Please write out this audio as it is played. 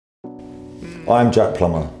I am Jack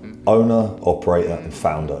Plummer, owner, operator and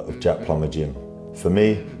founder of Jack Plummer Gym. For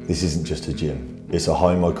me, this isn't just a gym. It's a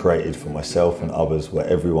home I created for myself and others where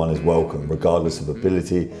everyone is welcome regardless of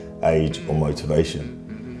ability, age or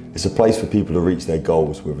motivation. It's a place for people to reach their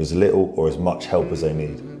goals with as little or as much help as they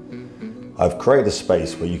need. I've created a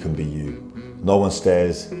space where you can be you. No one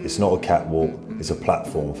stares, it's not a catwalk, it's a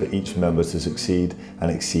platform for each member to succeed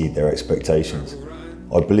and exceed their expectations.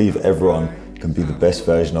 I believe everyone can be the best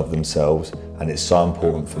version of themselves, and it's so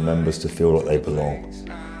important for members to feel like they belong.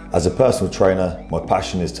 As a personal trainer, my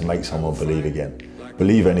passion is to make someone believe again,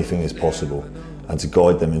 believe anything is possible, and to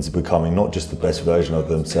guide them into becoming not just the best version of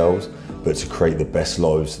themselves, but to create the best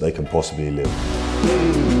lives they can possibly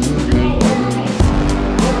live.